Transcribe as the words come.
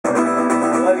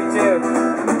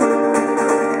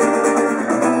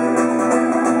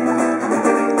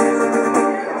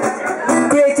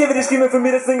screaming for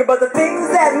me to sing about the things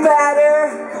that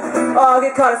matter. Oh, I'll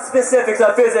get caught in specifics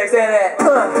of physics and it.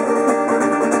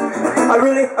 I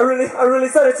really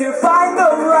started to find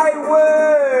the right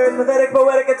words. Pathetic,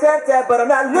 poetic attempt at, but I'm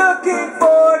not looking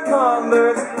for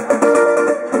converts.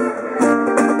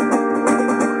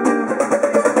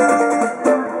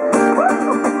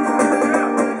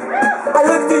 I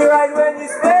look to your eyes when you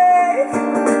speak.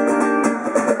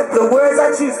 The words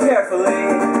I choose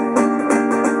carefully.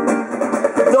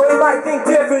 Though we might think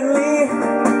differently,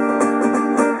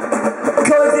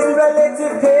 coexist in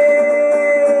relative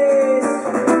pace.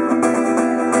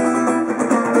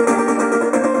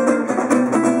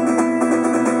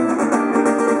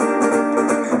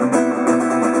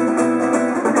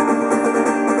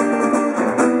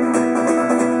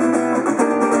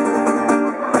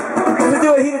 To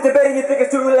do a heated debate and you think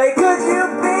it's too late, could you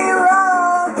be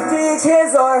wrong? To each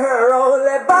his or her own,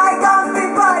 let bygones be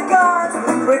bygones.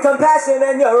 With compassion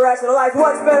and your rational life,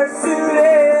 what's better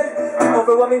suited?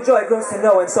 Overwhelming joy grows to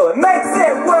know, and so it makes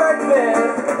it worth it.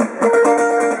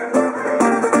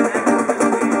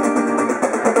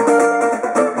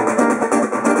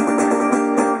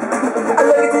 I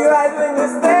look into your eyes when you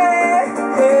speak.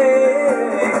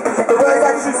 The words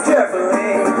I choose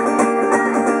carefully.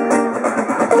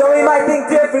 Though we might think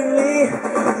differently,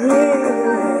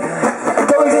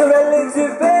 going to the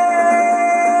relative base.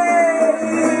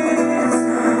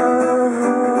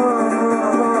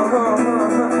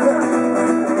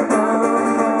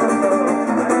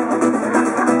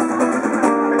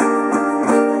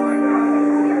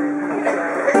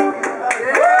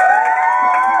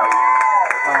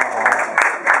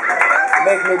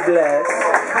 Make me blessed.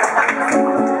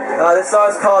 This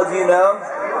song's called You Know.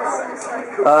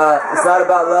 It's not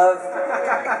about love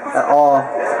at all.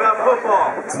 It's about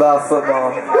football. It's about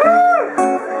football.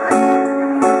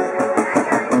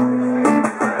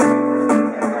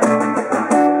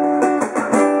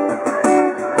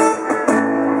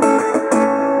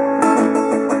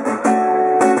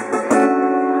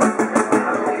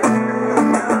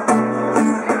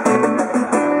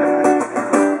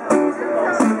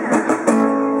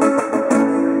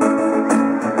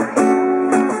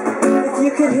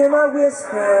 Hear my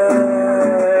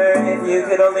whisper, if you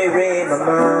could only read my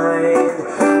mind,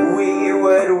 we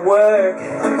would work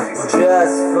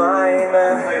just fine.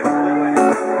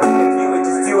 If you would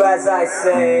just do as I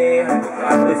say,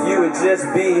 if you would just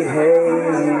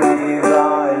behave,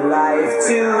 our life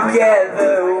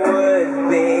together would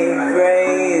be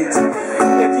great.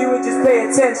 If you would just pay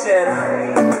attention,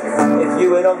 if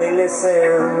you would only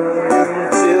listen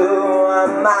to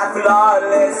my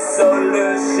flawless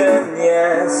solution,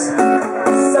 yes.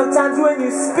 Sometimes when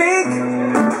you speak,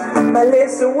 my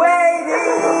lips are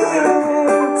waiting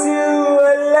to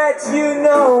let you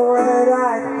know what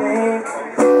I think.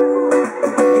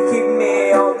 You keep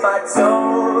me on my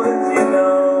toes, you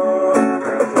know.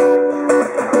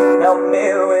 Help me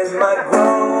with my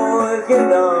growth, you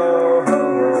know.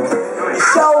 You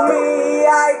show me I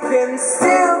can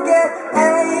still get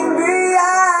angry.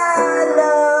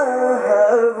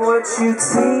 What you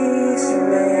teach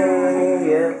me,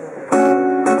 yeah.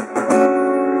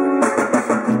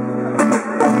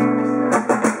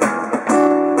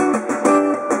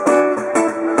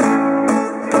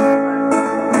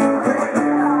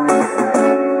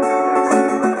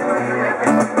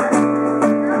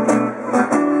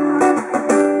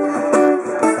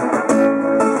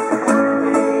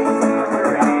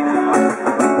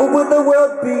 What would the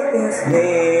world be if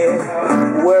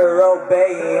we're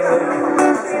obeying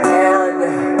and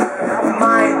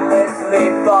mindlessly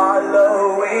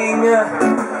following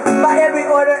by every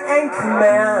order and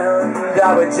command? I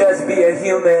would just be a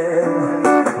human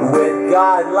with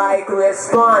godlike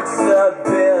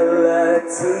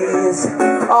responsibilities.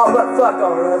 Oh, but fuck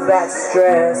all of that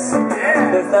stress.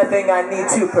 There's nothing I need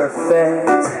to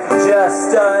perfect,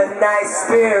 just a nice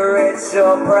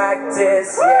spiritual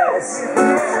practice, yes.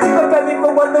 Prepare me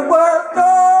for what the world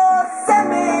goes, send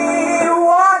me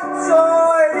walk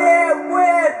toward it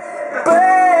with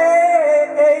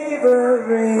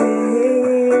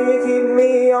bravery. Keep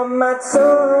me on my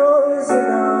toes, you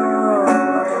know.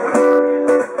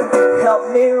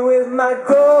 Help me with my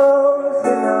goals,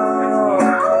 you know.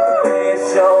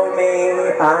 Show me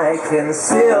I can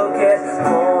still get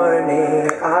horny.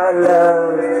 I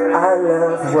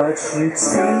love what you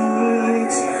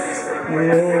teach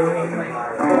me.